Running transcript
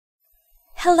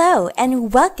Hello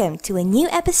and welcome to a new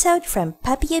episode from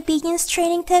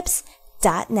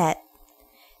puppyobediencetrainingtips.net.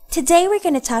 Today we're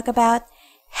going to talk about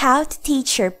how to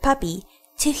teach your puppy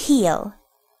to heel.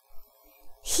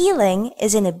 Heeling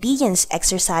is an obedience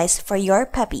exercise for your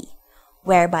puppy,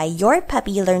 whereby your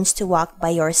puppy learns to walk by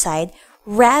your side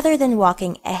rather than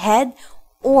walking ahead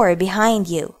or behind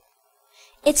you.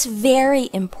 It's very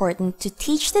important to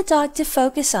teach the dog to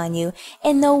focus on you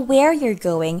and know where you're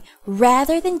going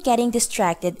rather than getting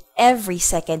distracted every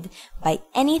second by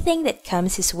anything that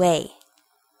comes his way.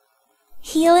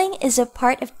 Heeling is a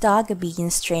part of dog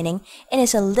obedience training and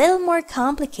is a little more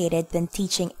complicated than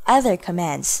teaching other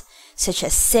commands, such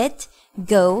as sit,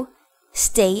 go,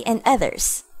 stay, and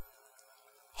others.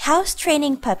 House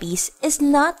training puppies is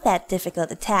not that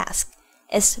difficult a task,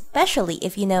 especially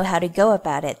if you know how to go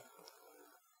about it.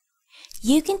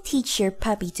 You can teach your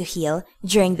puppy to heel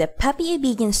during the puppy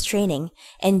obedience training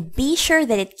and be sure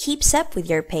that it keeps up with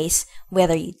your pace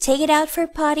whether you take it out for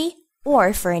potty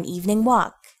or for an evening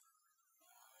walk.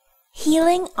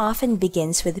 Heeling often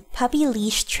begins with puppy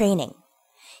leash training.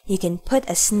 You can put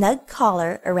a snug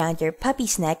collar around your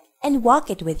puppy's neck and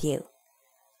walk it with you.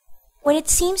 When it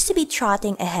seems to be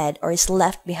trotting ahead or is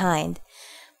left behind,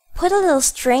 put a little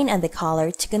strain on the collar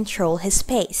to control his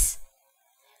pace.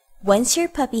 Once your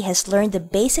puppy has learned the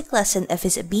basic lesson of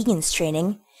his obedience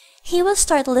training, he will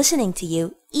start listening to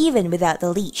you even without the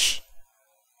leash.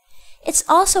 It's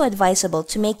also advisable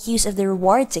to make use of the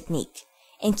reward technique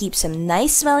and keep some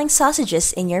nice-smelling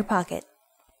sausages in your pocket.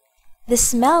 The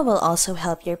smell will also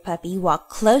help your puppy walk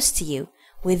close to you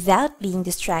without being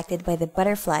distracted by the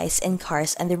butterflies and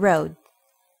cars on the road.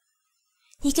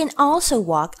 You can also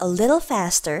walk a little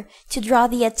faster to draw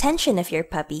the attention of your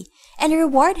puppy and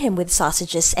reward him with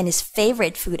sausages and his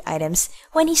favorite food items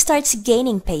when he starts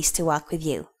gaining pace to walk with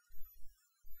you.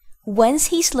 Once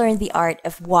he's learned the art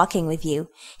of walking with you,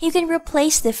 you can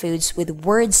replace the foods with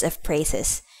words of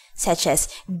praises, such as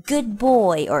good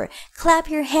boy or clap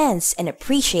your hands and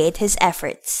appreciate his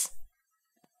efforts.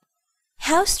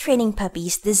 House training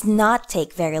puppies does not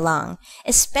take very long,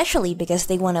 especially because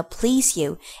they want to please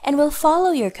you and will follow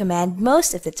your command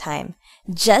most of the time,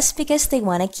 just because they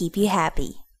want to keep you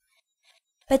happy.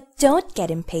 But don't get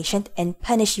impatient and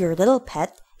punish your little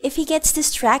pet if he gets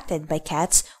distracted by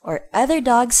cats or other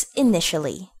dogs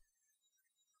initially.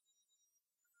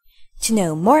 To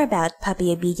know more about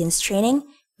puppy obedience training,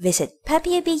 visit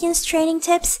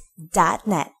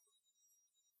puppyobediencetrainingtips.net.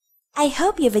 I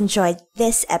hope you've enjoyed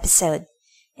this episode,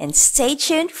 and stay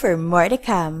tuned for more to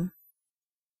come.